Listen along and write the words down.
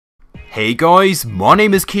Hey guys, my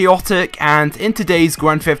name is Chaotic, and in today's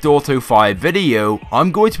Grand Theft Auto 5 video,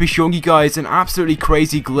 I'm going to be showing you guys an absolutely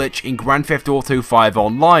crazy glitch in Grand Theft Auto 5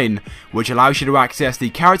 Online, which allows you to access the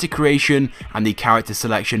character creation and the character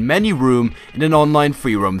selection menu room in an online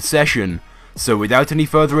free roam session. So without any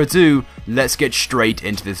further ado, let's get straight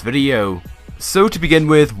into this video. So to begin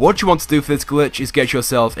with, what you want to do for this glitch is get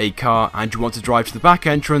yourself a car and you want to drive to the back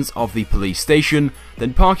entrance of the police station,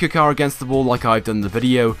 then park your car against the wall like I've done in the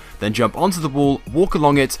video, then jump onto the wall, walk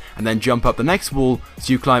along it, and then jump up the next wall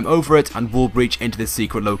so you climb over it and wall breach into this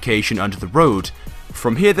secret location under the road.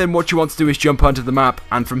 From here then what you want to do is jump onto the map,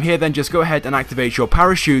 and from here then just go ahead and activate your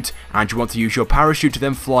parachute, and you want to use your parachute to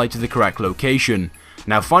then fly to the correct location.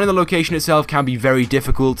 Now finding the location itself can be very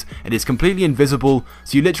difficult. It is completely invisible,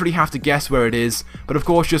 so you literally have to guess where it is, but of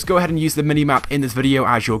course just go ahead and use the minimap in this video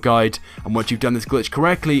as your guide, and once you've done this glitch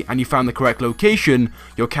correctly and you found the correct location,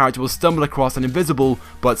 your character will stumble across an invisible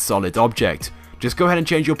but solid object. Just go ahead and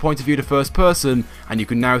change your point of view to first person and you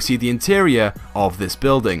can now see the interior of this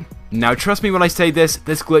building. Now trust me when I say this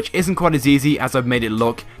glitch isn't quite as easy as I've made it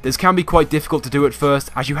look. This can be quite difficult to do at first,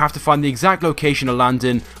 as you have to find the exact location to land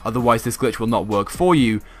in, otherwise this glitch will not work for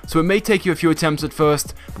you. So it may take you a few attempts at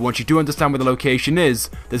first, but once you do understand where the location is,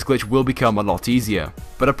 this glitch will become a lot easier.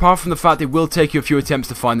 But apart from the fact it will take you a few attempts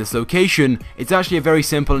to find this location, it's actually a very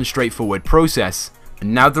simple and straightforward process.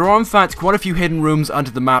 Now there are in fact quite a few hidden rooms under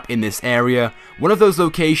the map in this area. One of those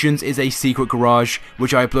locations is a secret garage,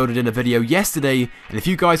 which I uploaded in a video yesterday, and if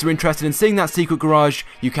you guys are interested in seeing that secret garage,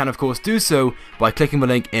 you can of course do so by clicking the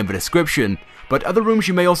link in the description. But other rooms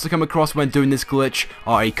you may also come across when doing this glitch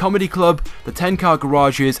are a comedy club, the 10-car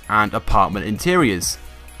garages, and apartment interiors.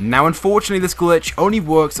 Now unfortunately this glitch only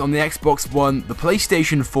works on the Xbox One, the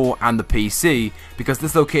PlayStation 4 and the PC, because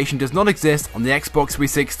this location does not exist on the Xbox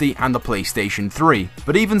 360 and the PlayStation 3.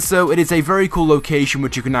 But even so, it is a very cool location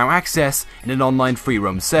which you can now access in an online free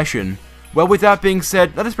roam session. Well, with that being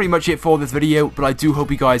said, that is pretty much it for this video, but I do hope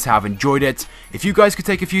you guys have enjoyed it. If you guys could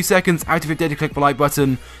take a few seconds out of your day to click the like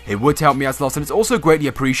button, it would help me out a lot and it's also greatly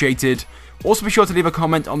appreciated. Also be sure to leave a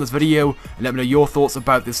comment on this video and let me know your thoughts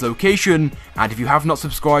about this location, and if you have not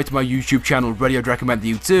subscribed to my YouTube channel already, I'd recommend that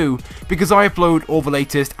you do, because I upload all the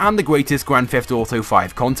latest and the greatest Grand Theft Auto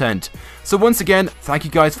 5 content. So once again, thank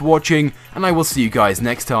you guys for watching, and I will see you guys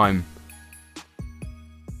next time.